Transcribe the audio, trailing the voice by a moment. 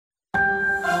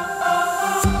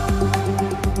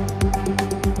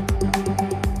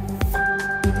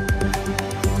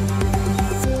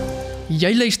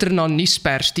Jy luister na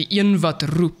Nuuspers, die een wat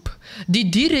roep. Die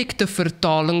direkte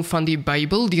vertaling van die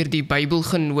Bybel deur die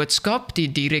Bybelgenootskap, die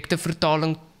direkte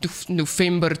vertaling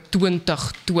November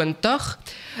 2020,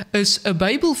 is 'n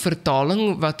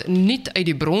Bybelvertaling wat nie uit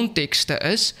die brontekste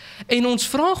is, en ons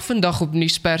vraag vandag op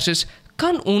Nuuspers is,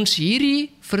 kan ons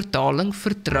hierdie vertaling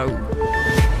vertrou?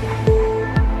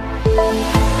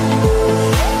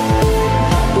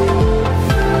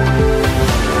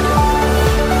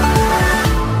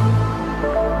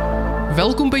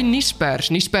 Welkom by Nuuspers.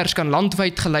 Nuuspers kan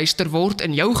landwyd geluister word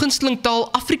in jou gunsteling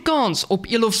taal Afrikaans op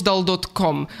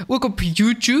elofsdal.com, ook op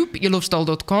YouTube,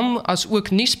 elofsdal.com, as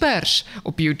ook Nuuspers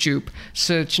op YouTube.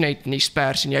 Search net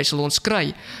Nuuspers en jy sal ons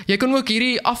kry. Jy kan ook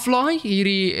hierdie aflaai,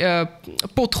 hierdie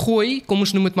pot gooi, kom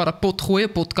ons noem dit maar 'n pot gooi,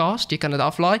 'n podcast, jy kan dit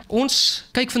aflaai. Ons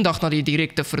kyk vandag na die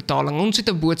direkte vertaling. Ons het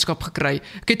 'n boodskap gekry,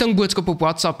 kettingboodskap op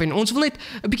WhatsApp, en ons wil net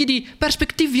 'n bietjie die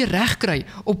perspektief weer regkry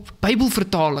op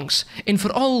Bybelvertalings, en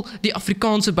veral die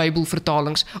Afrikaanse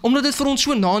Bybelvertalings, omdat dit vir ons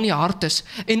so na in die hart is,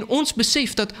 en ons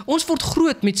besef dat ons word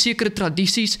groot met sekere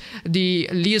tradisies. Die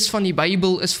lees van die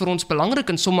Bybel is vir ons belangrik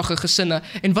in sommige gesinne,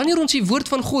 en wanneer ons die woord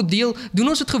van God deel, doen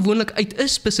ons dit gewoonlik uit 'n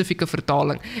spesifieke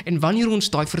vertaling, en wanneer ons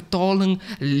daai vertaling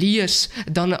lees,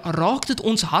 dan raak dit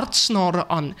ons hartsnare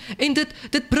aan, en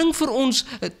dit bring vir ons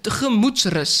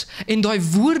gemoedsrus, en daai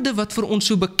woorde wat vir ons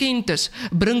so bekend is,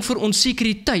 bring vir ons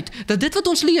sekuriteit, dat dit wat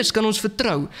ons lees, kan ons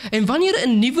vertrou, en wanneer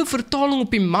 'n nuwe vertaling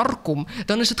op die mark kom,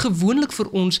 dan is dit gewoonlik vir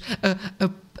ons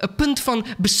 'n punt van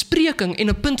bespreking en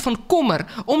 'n punt van kommer,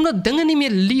 omdat dinge nie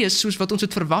meer lees soos wat ons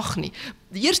het verwag nie.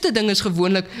 Die eerste ding is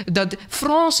gewoonlik dat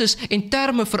frases en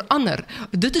terme verander.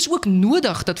 Dit is ook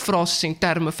nodig dat frases en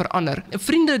terme verander.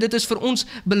 Vriende, dit is vir ons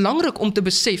belangrik om te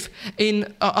besef, en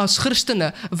as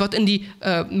Christene wat in die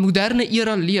moderne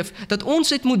era leef, dat ons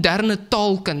het moderne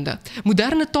taalkunde.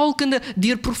 Moderne taalkunde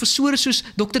deur professore soos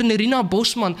Dr. Nerina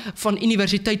Bosman van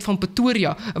Universiteit van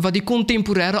Pretoria, wat die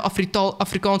kontemporêre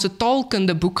Afrikaanse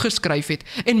taalkunde boek geskryf het,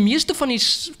 en meeste van die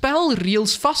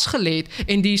spelreëls vasgelê het,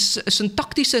 en die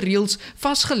sintaktiese reëls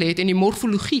vasgelê het, en die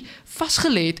morfologie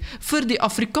vasgelê het vir die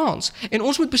Afrikaans. En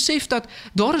ons moet besef dat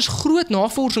daar is groot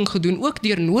navorsing gedoen, ook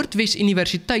deur Noordwes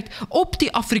Universiteit, op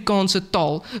die Afrikaanse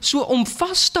taal. So om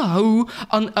vas te hou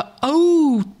aan 'n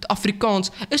ou Afrikaans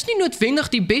is nie noodwendig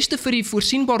die beste vir die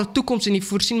voorsienbare toekoms en die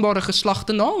voorsienbare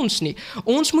geslagte na ons nie.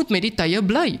 Ons moet met die tye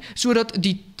bly, sodat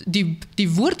die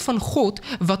woord van God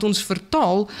wat ons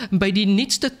vertaal by die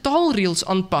nuutste taalreëls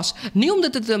aanpas, nie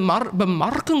omdat dit 'n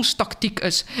bemarkingstaktiek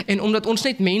is en omdat ons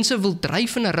net mense wil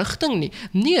dryf in 'n rigting nie.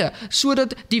 Nee,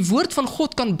 sodat die woord van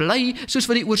God kan bly soos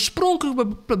wat die oorspronklike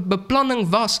beplanning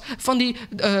was van die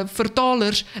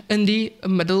vertalers in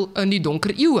die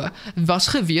donker eeue, was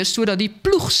gewees sodat die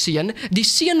ploegseun, die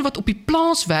seun wat op die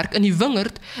plaas werk in die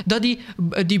wingerd, dat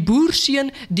die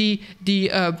boerseun, die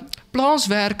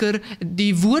plaaswerker,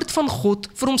 die woord van God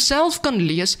vir homself kan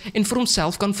lees en vir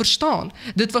homself kan verstaan.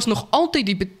 Dit was nog altyd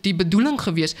die bedoeling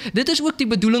gewees. Dit is ook die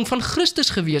bedoeling van Christus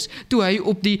gewees, toe hy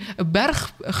op die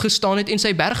berg gestaan het en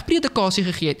sy bergpredikasie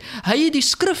gegee het. Hy het die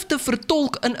skrifte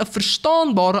vertolk in 'n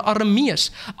verstaanbare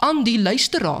Aramees aan die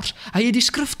luisteraars. Hy het die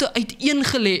skrifte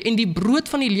uiteengelê en die brood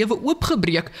van die lewe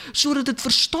oopgebreek, sodat dit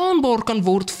verstaanbaar kan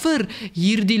word vir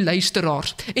hierdie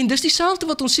luisteraars. En dis dieselfde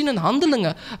wat ons sien in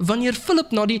Handelinge, wanneer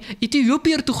Philip na die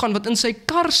Ethiopiër toe gaan, wat in sy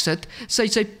kar sit,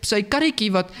 sy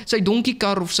karretjie, sy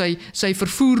donkiekar of sy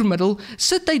vervoermiddel,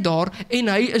 sit hy daar, en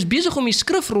hy is besig om die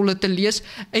skrifrolle te lees,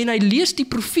 en hy lees die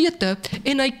profete,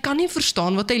 en hy kan nie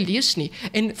verstaan wat hy lees nie.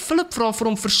 En Philip vra vir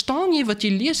hom, verstaan jy wat jy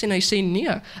lees? En hy sê,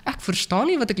 nee, ek verstaan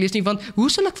nie wat ek lees nie, want hoe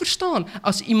sal ek verstaan,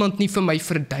 as iemand nie vir my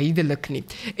verduidelik nie?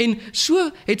 En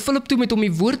so het Philip toe met hom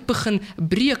die woord begin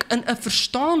breek in 'n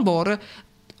verstaanbare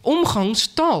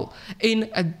omgangstaal, en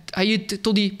hy het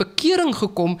tot die bekering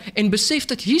gekom en besef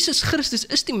dat Jesus Christus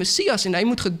is die Messias, en hy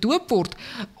moet gedoop word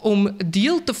om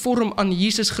deel te vorm aan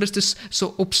Jesus Christus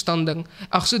se opstanding,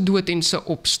 se dood en se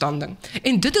opstanding.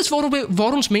 En dit is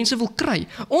waar ons mense wil kry.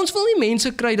 Ons wil nie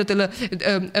mense kry dat hulle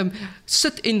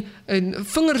sit en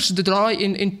vingers draai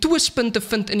en twispunte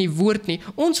vind in die woord nie.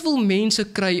 Ons wil mense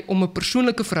kry om 'n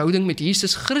persoonlike verhouding met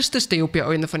Jesus Christus te hê op die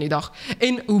einde van die dag.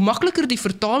 En hoe makliker die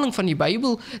vertaling van die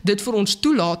Bybel dit vir ons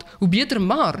toelaat, hoe beter,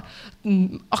 maar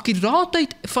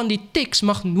akkuraatheid van die teks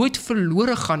mag nooit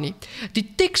verlore gaan nie.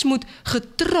 Die teks moet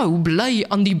getrou bly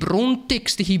aan die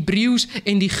bronteks, die Hebreëus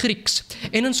en die Grieks,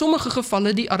 en in sommige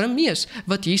gevalle die Aramees,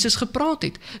 wat Jesus gepraat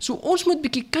het. So ons moet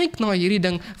bietjie kyk na hierdie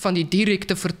ding van die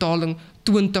direkte vertaling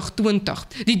 2020.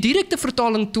 Die direkte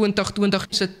vertaling 2020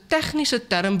 is 'n tegniese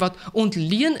term wat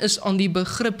ontleen is aan die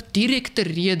begrip direkte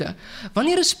rede.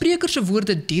 Wanneer 'n spreker se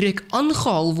woorde direk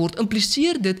aangehaal word,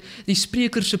 impliseer dit die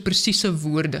spreker se presiese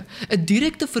woorde. 'n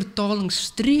Direkte vertaling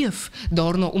streef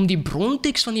daarna om die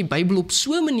bronteks van die Bybel op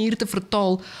so 'n manier te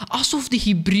vertaal asof die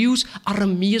Hebreëus,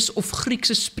 Aramees of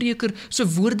Griekse spreker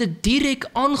se woorde direk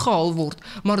aangehaal word,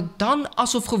 maar dan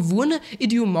asof gewone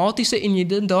idiomatiese en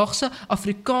hedendaagse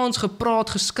Afrikaans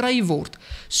geskryf word.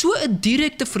 So 'n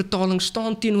direkte vertaling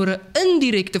staan teenoor 'n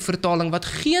indirekte vertaling wat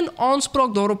geen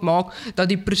aanspraak daarop maak dat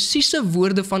die presiese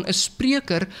woorde van 'n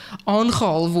spreker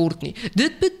aangehaal word nie.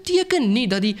 Dit beteken nie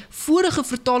dat die vorige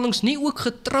vertalings nie ook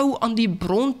getrou aan die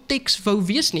bronteks wou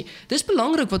wees nie. Dis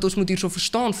belangrik wat ons moet hierso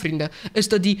verstaan, vriende, is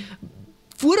dat die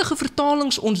vorige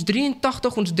vertalings, ons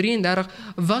 83, ons 33,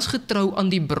 was getrou aan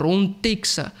die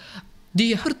brontekse.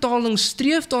 Die vertaling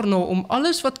streef daarna om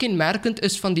alles wat kenmerkend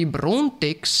is van die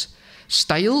bronteks,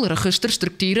 styl, register,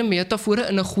 strukture, metafore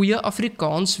in 'n goeie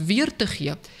Afrikaans weer te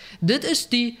gee. Dit is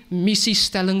die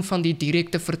missiestelling van die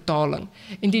direkte vertaling.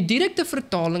 En die direkte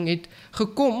vertaling het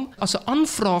gekom as 'n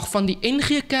aanvraag van die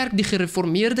NG Kerk, die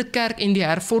Gereformeerde Kerk en die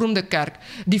Hervormde Kerk,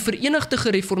 die Verenigde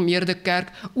Gereformeerde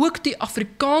Kerk, ook die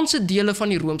Afrikaanse dele van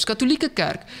die Rooms-Katolieke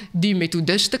Kerk, die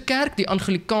Methodiste Kerk, die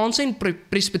Anglikaanse en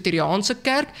Presbyteriaanse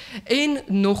Kerk en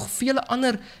nog vele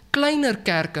ander kleiner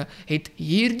kerke het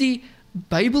hierdie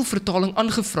Bybelvertaling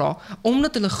aangevra,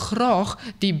 omdat hulle graag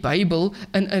die Bybel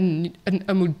in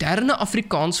 'n moderne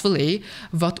Afrikaans wil hê,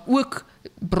 wat ook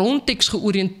bronteks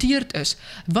georiënteerd is.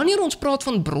 Wanneer ons praat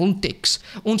van bronteks,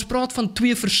 ons praat van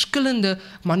twee verskillende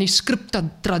manuskripte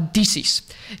tradisies.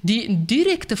 Die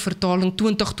direkte vertaling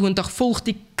 2020 volg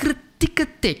die kritieke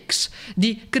teks,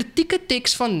 die kritieke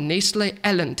teks van Nestle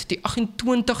Aland, die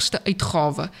 28ste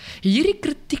uitgawe. Hierdie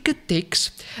kritieke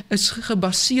teks is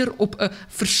gebaseer op 'n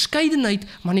verskeidenheid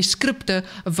manuskripte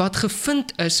wat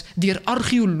gevind is deur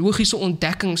argeologiese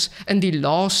ontdekkings in die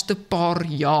laaste paar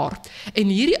jaar. En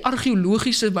hierdie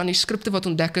argeologiese manuskripte wat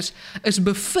ontdek is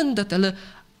bevind dat hulle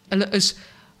is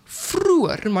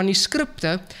vroeër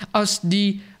manuskripte as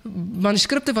die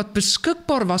manuskripte wat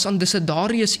beskikbaar was aan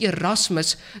Desiderius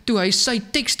Erasmus toe hy sy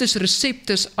Textus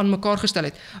Receptus aan mekaar gestel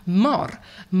het. Maar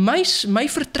my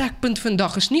vertrekpunt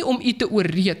vandag is nie om u te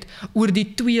ooreed oor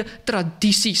die twee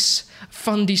tradisies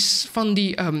van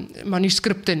die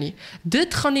manuskripte nie.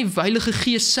 Dit gaan die Heilige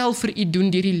Gees self vir u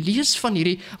doen deur die lees van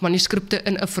hierdie manuskripte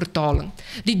in 'n vertaling.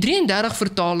 Die 33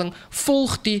 vertaling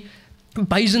volg die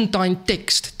Byzantine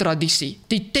tekst tradisie.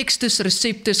 Die Textus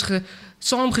Receptus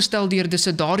saamgestel deur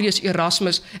Desiderius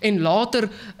Erasmus en later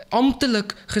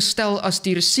amptelik gestel as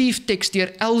die received text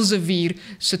deur Elsevier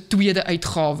se tweede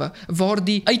uitgawe, waar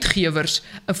die uitgewers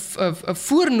 'n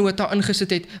voornota ingesit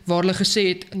het waar hulle gesê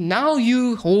het, "Now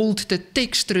you hold the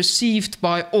text received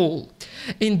by all."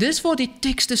 En dis waar die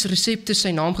Textus Receptus sy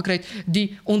naam gekry het,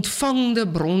 die ontvangde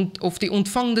bron of die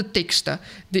ontvangde tekste.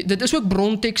 Dit is ook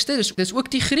brontekste, dis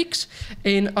ook die Grieks.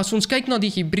 En as ons kyk na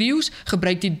die Hebreëus,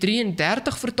 gebruik die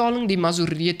 33 vertaling die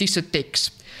Masoretiese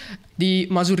teks. Die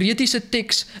Masoretiese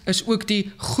teks is ook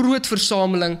die groot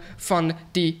versameling van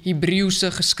die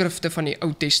Hebreëse geskrifte van die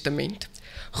Ou Testament.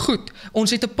 Goed,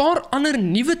 ons het 'n paar ander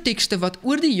nuwe tekste wat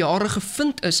oor die jare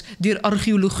gevind is deur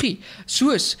argeologie,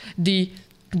 soos die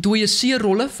dooie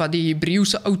seerolle wat die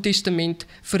Hebreëse Ou Testament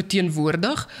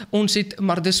verteenwoordig. Ons het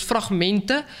maar dis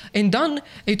fragmente en dan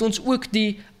het ons ook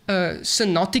die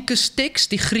Sinaiticus teks,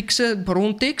 die Griekse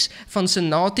bronteks van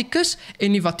Sinaiticus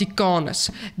en die Vaticanus.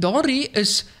 Daarin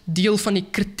is deel van die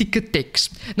kritieke teks.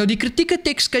 Nou die kritieke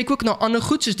teks kyk ook na ander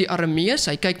goed soos die Aramees,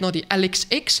 hy kyk na die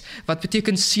LXX wat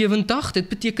beteken 70, dit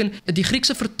beteken die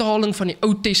Griekse vertaling van die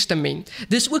Ou Testament.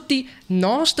 Dis ook die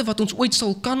naaste wat ons ooit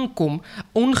sal kan kom,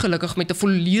 ongelukkig met 'n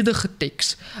volledige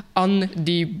teks aan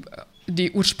die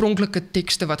oorspronklike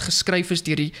tekste wat geskryf is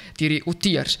deur die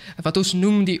auteurs, wat ons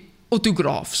noem die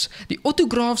autographs. Die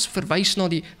autographs verwys na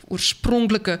die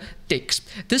oorspronklike teks.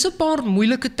 Dis 'n paar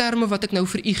moeilike terme wat ek nou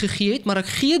vir u gegee het, maar ek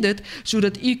gee dit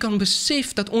sodat u kan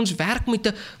besef dat ons werk met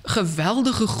 'n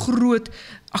geweldige groot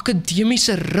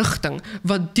akademiese rigting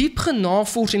wat diep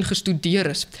genavors en gestudeer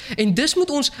is. En dis moet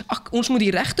ons moet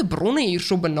die regte bronne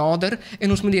hierso benader en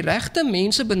ons moet die regte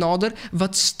mense benader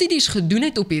wat studies gedoen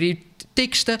het op hierdie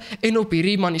tekste en op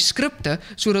hierdie manuskripte,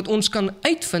 sodat ons kan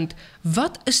uitvind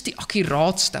wat is die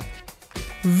akkuraatste.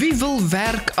 Wie wil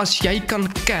werk as jy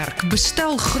kan kerk?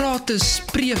 Bestel gratis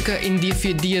preke en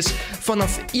DVD's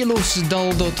vanaf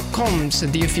elofsdal.com se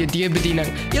DVD-bediening.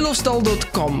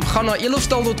 elofsdal.com. Gaan na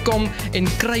elofsdal.com en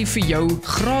kry vir jou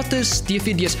gratis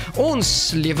DVD's.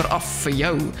 Ons lewer af vir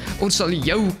jou. Ons sal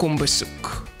jou kom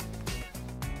besoek.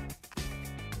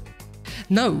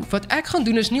 Nou, wat ek gaan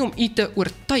doen is nie om u te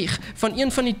oortuig van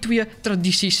een van die twee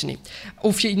tradisies nie.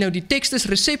 Of jy nou die Textus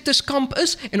Receptus kamp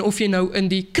is, en of jy nou in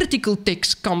die Critical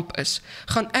Text kamp is,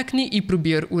 gaan ek nie u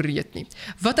probeer oorreed nie.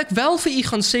 Wat ek wel vir u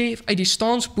gaan sê uit die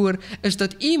staanspoor, is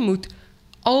dat u moet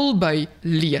albei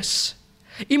lees.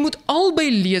 U moet albei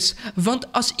lees, want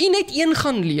as u net een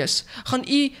gaan lees, gaan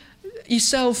u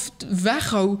uself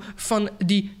weghou van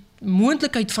die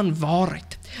moontlikheid van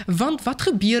waarheid. Want wat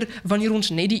gebeur wanneer ons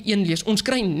net die een lees? Ons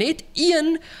kry net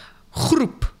een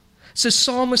groep se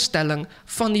samestelling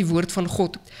van die woord van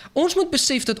God. Ons moet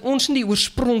besef dat ons nie die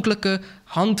oorspronklike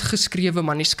handgeskrewe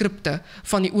manuskripte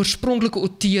van die oorspronklike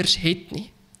auteurs het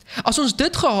nie. As ons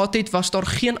dit gehad het, was daar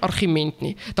geen argument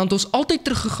nie, dan het ons altyd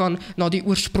teruggegaan na die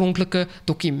oorspronklike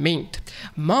dokument.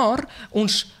 Maar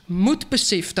ons moet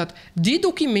besef dat die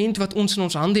dokument wat ons in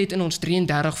ons hande het in ons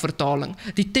 33 vertaling,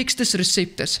 die Textus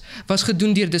Receptus, was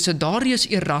gedoen deur Desiderius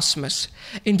Erasmus.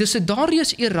 En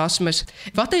Desiderius Erasmus,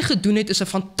 wat hy gedoen het, is 'n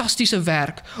fantastiese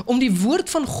werk om die woord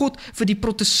van God vir die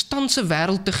protestantse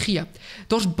wêreld te gee.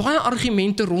 Daar's baie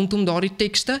argumente rondom daardie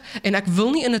tekste en ek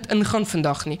wil nie in dit ingaan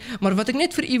vandag nie, maar wat ek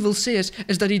net vir u wil sê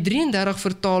is dat die 33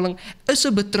 vertaling is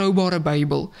 'n betroubare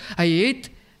Bybel. Hy het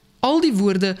al die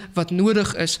woorde wat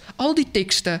nodig is, al die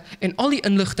tekste en al die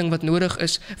inligting wat nodig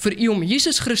is vir u om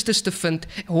Jesus Christus te vind,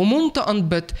 hom te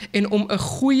aanbid en om 'n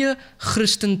goeie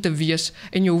Christen te wees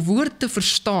en jou woord te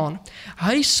verstaan.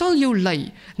 Hy sal jou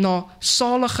lei na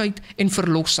saligheid en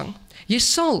verlossing. Jy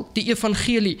sal die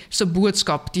evangelie se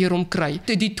boodskap deur hom kry.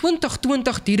 Die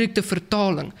 2020 direkte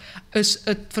vertaling is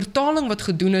 'n vertaling wat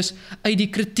gedoen is uit die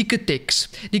kritieke teks.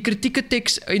 Die kritieke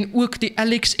teks en ook die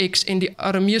LXX en die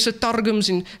Arameese Targums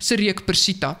en Syriac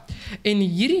Persita. En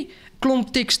hierdie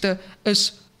klomp tekste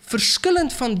is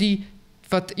verskillend van die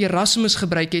wat Erasmus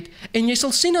gebruik het, en jy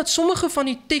sal sien dat sommige van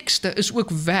die tekste is ook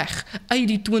weg uit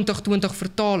die 2020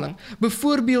 vertaling.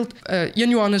 Byvoorbeeld 1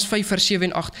 Johannes 5 vers 7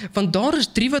 en 8, want daar is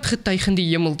 3 wat getuig in die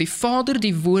hemel, die Vader,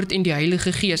 die Woord en die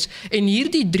Heilige Gees, en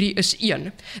hierdie 3 is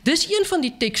een. Dis een van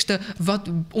die tekste wat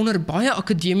onder baie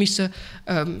akademiese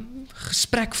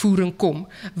gesprekvoering kom,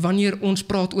 wanneer ons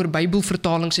praat oor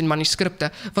Bybelvertalings en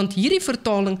manuskripte, want hierdie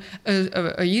vertaling,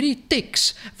 hierdie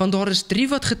teks, want daar is 3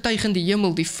 wat getuig in die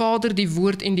hemel, die Vader, die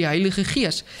Woord en die Heilige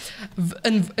Gees,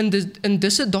 in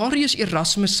Desiderius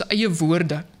Erasmus se eie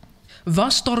woorde,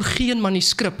 was daar geen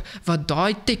manuskrip wat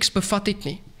daai teks bevat het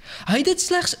nie. Hy het dit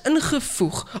slegs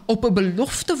ingevoeg op 'n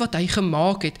belofte wat hy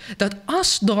gemaak het, dat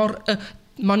as daar 'n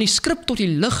manuskrip tot die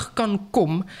lig kan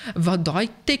kom, wat daai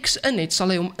teks in het, sal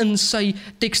hy hom in sy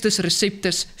Textus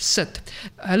Receptus sit.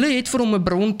 Hulle het vir hom 'n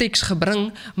bronteks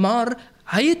gebring, maar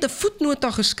hy het 'n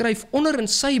voetnota geskryf onder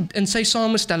in sy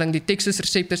samestelling, die Textus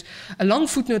Receptus, 'n lang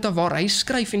voetnota waar hy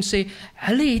skryf en sê,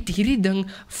 hulle het hierdie ding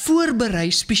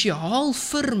voorberei spesiaal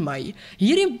vir my.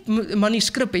 Hierdie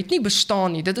manuskrip het nie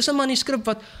bestaan nie, dit is 'n manuskrip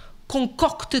wat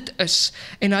concocted is,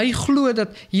 en hy glo dat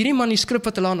hierdie manuskrip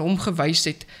wat hulle aan hom gewys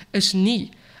het, is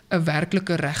nie 'n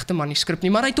werklike regte manuskrip nie,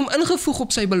 maar hy het hom ingevoeg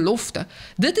op sy belofte.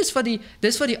 Dis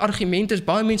wat die argument is.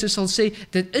 Baie mense sal sê,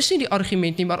 dit is nie die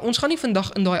argument nie, maar ons gaan nie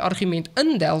vandag in daai argument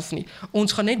indelf nie.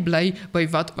 Ons gaan net bly by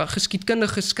wat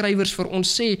geskiedkundige skrywers vir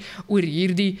ons sê oor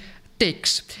hierdie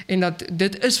teks, en dat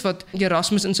dit is wat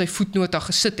Erasmus in sy voetnota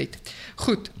gesit het.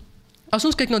 Goed. As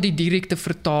ons kyk na die direkte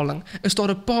vertaling, is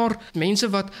daar 'n paar mense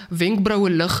wat wenkbroue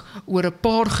lig oor 'n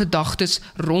paar gedagtes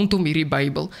rondom hierdie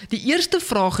Bybel. Die eerste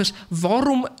vraag is,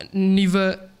 waarom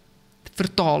nuwe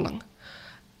vertaling?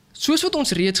 Soos wat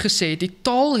ons reeds gesê het, die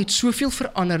taal het soveel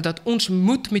verander dat ons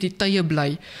moet met die tye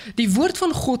bly. Die woord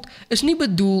van God is nie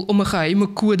bedoel om 'n geheime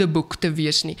kodeboek te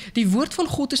wees nie. Die woord van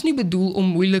God is nie bedoel om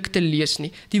moeilik te lees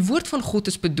nie. Die woord van God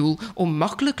is bedoel om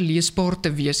maklik leesbaar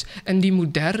te wees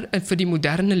vir die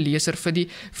moderne leser,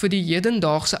 vir die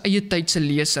hedendaagse eie tydse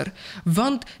leser.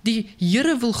 Want die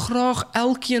Here wil graag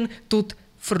elkeen tot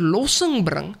verlossing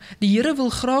bring. Die Here wil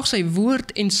graag sy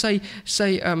woord en sy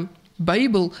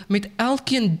Bybel met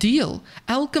elkeen deel,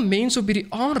 elke mens op hierdie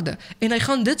aarde, en hy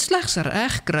gaan dit slegs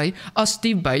reg kry as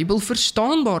die Bybel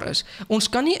verstaanbaar is. Ons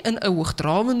kan nie in 'n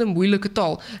hoogdrawende moeilike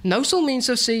taal. Nou sal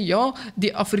mense sê, ja,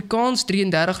 die Afrikaans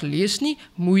 33 lees nie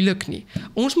moeilik nie.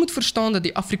 Ons moet verstaan dat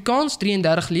die Afrikaans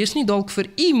 33 lees nie dalk vir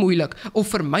u moeilik of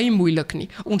vir my moeilik nie,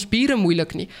 ons bure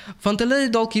moeilik nie, want hulle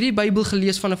het dalk hierdie Bybel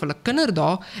gelees vanaf hulle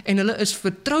kinderdae en hulle is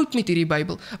vertroud met hierdie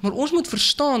Bybel. Maar ons moet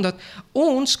verstaan dat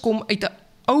ons kom uit 'n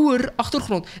ouer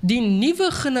agtergrond. Die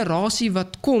nuwe generasie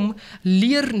wat kom,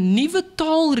 leer nuwe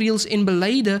taalreëls en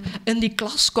beleide in die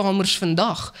klaskamers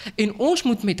vandag. En ons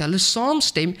moet met hulle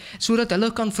saamstem, sodat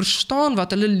hulle kan verstaan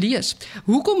wat hulle lees.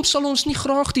 Hoekom sal ons nie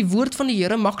graag die woord van die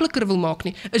Here makliker wil maak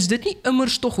nie? Is dit nie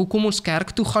immers tog hoekom ons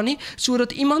kerk toe gaan nie,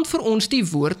 sodat iemand vir ons die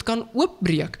woord kan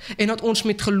oopbreek, en dat ons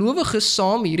met gelowiges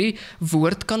saam hierdie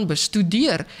woord kan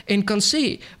bestudeer, en kan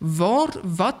sê,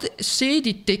 wat sê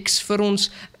die teks vir ons,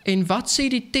 en wat sê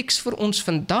die teks vir ons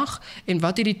vandag, en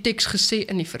wat het die teks gesê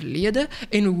in die verlede,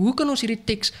 en hoe kan ons hierdie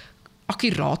teks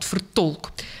akkuraat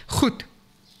vertolk? Goed,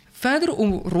 verder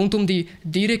rondom die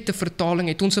direkte vertaling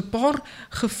het ons 'n paar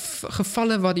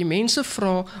gevalle wat die mense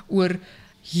vra oor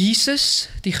Jesus,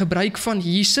 die gebruik van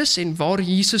Jesus, en waar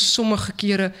Jesus sommige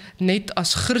kere net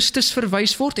as Christus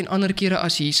verwys word en ander kere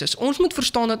as Jesus. Ons moet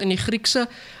verstaan dat in die Griekse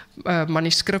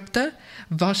manuskripte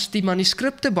was die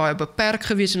manuskripte baie beperk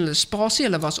gewees in hulle spasie.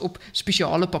 Hulle was op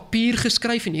spesiale papier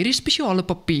geskryf, en hierdie spesiale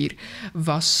papier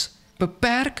was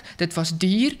beperk, dit was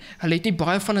duur, hulle het nie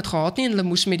baie van dit gehad nie, en hulle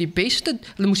moes die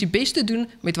beste doen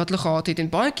met wat hulle gehad het, en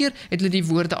baie keer het hulle die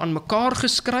woorde aan mekaar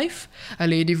geskryf,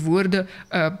 hulle het die woorde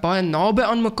baie naby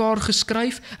aan mekaar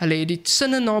geskryf, hulle het die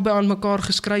sinne naby aan mekaar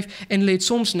geskryf, en hulle het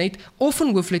soms net of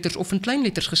in hoofletters of in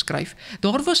kleinletters geskryf.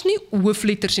 Daar was nie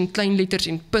hoofletters en kleinletters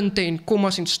en punte en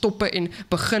kommas en stoppe en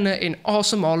beginne en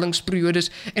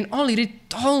asemhalingsperiodes en al hierdie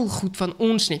taalgoed van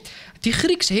ons nie. Die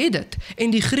Grieks het dit,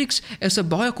 en die Grieks is 'n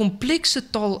baie komplekse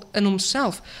taal in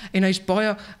homself, en hy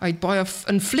het baie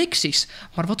infleksies,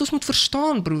 maar wat ons moet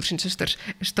verstaan, broers en susters,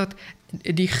 is dat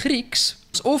die Grieks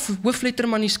of hoofletter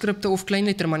manuskripte of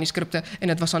kleinletter manuskripte, en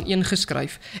dit was aan een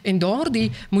geskryf, en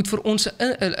daardie moet vir ons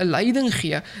 'n leiding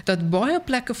gee, dat baie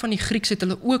plekke van die Grieks het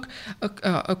hulle ook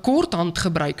 'n korthand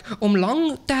gebruik, om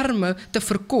lang terme te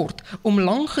verkort, om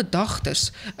lang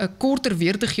gedagtes korter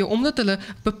weer te gee, omdat hulle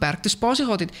beperkte spasie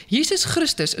gehad het. Jesus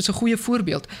Christus is 'n goeie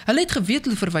voorbeeld. Hulle het geweet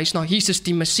hulle verwys na Jesus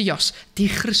die Messias, die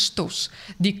Christus,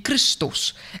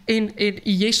 en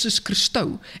Jesus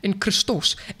Christou, en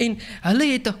Christos, en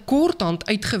hulle het 'n korthand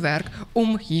uitgewerk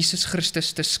om Jesus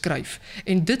Christus te skryf.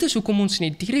 En dit is hoekom ons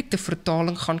in die direkte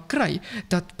vertaling gaan kry,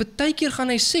 dat baie keer gaan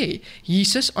hy sê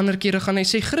Jesus, ander kere gaan hy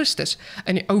sê Christus.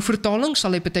 In die ou vertaling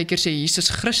sal hy baie keer sê Jesus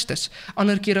Christus,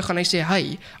 ander kere gaan hy sê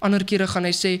hy, ander kere gaan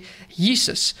hy sê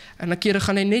Jesus, en ander kere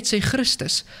gaan hy net sê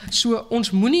Christus. So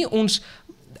ons moenie ons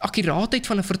akkuraatheid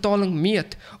van 'n vertaling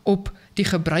meet op die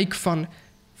gebruik van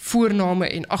voorname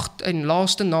en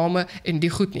laaste name en die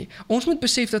goed nie. Ons moet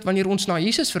besef dat wanneer ons na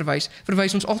Jesus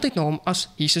verwys ons altyd na hom as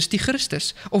Jesus die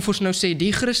Christus. Of ons nou sê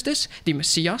die Christus, die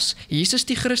Messias, Jesus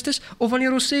die Christus, of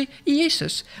wanneer ons sê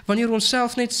Jesus, wanneer ons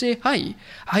self net sê hy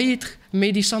het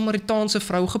met die Samaritaanse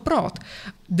vrou gepraat.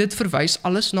 Dit verwys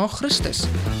alles na Christus.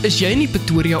 Is jy in die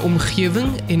Pretoria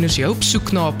omgewing en is jy op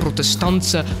soek na 'n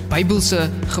protestantse,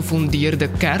 Bybelse gefondeerde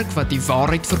kerk wat die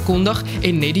waarheid verkondig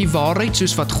en net die waarheid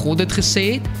soos wat God dit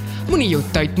gesê het? Moenie jou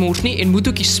tyd mors nie en moet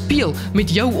ook nie speel met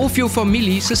jou of jou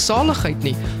familie se saligheid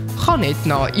nie. Gaan net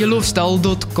na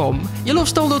elofsdal.com.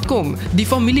 Elofsdal.com, die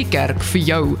familiekerk vir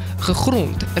jou,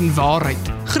 gegrond in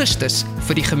waarheid. Christus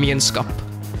vir die gemeenskap.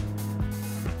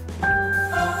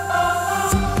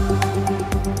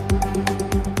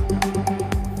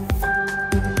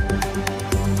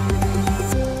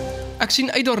 Ek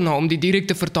sien uit daarna om die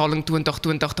direkte vertaling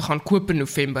 2020 te gaan koop in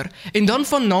November en dan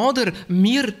van nader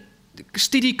meer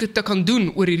studie te kan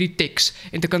doen oor hierdie teks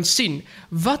en te kan sien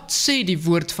wat sê die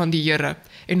woord van die Here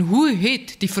en hoe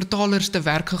het die vertalers te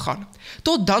werk gegaan.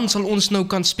 Tot dan sal ons nou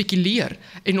kan spekuleer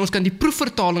en ons kan die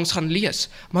proefvertalings gaan lees,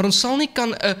 maar ons sal nie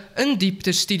kan 'n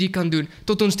in-diepte studie kan doen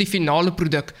tot ons die finale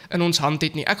produk in ons hand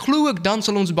het nie. Ek glo ook dan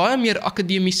sal ons baie meer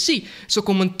akademici so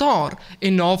kommentaar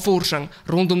en navorsing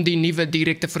rondom die nuwe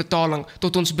direkte vertaling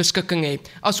tot ons beskikking hê.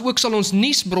 As ook sal ons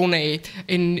nuusbronne hê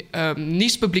en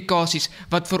nuuspublikasies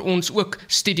wat vir ons ook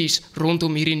studies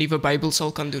rondom hierdie nuwe Bybel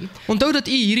sal kan doen. Onthou dat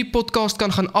u hierdie podcast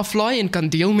kan gaan aflaai en kan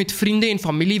deel met vriende en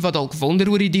familie wat dalk wonder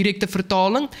oor die direkte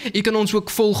vertaling. U kan ons ook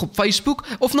volg op Facebook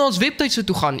of na ons webtuiste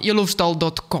toe gaan,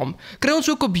 elofsdal.com. Kry ons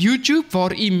ook op YouTube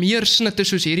waar u meer snitte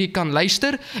soos hierdie kan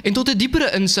luister en tot 'n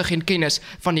diepere insig en kennis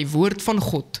van die woord van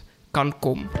God kan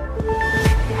kom.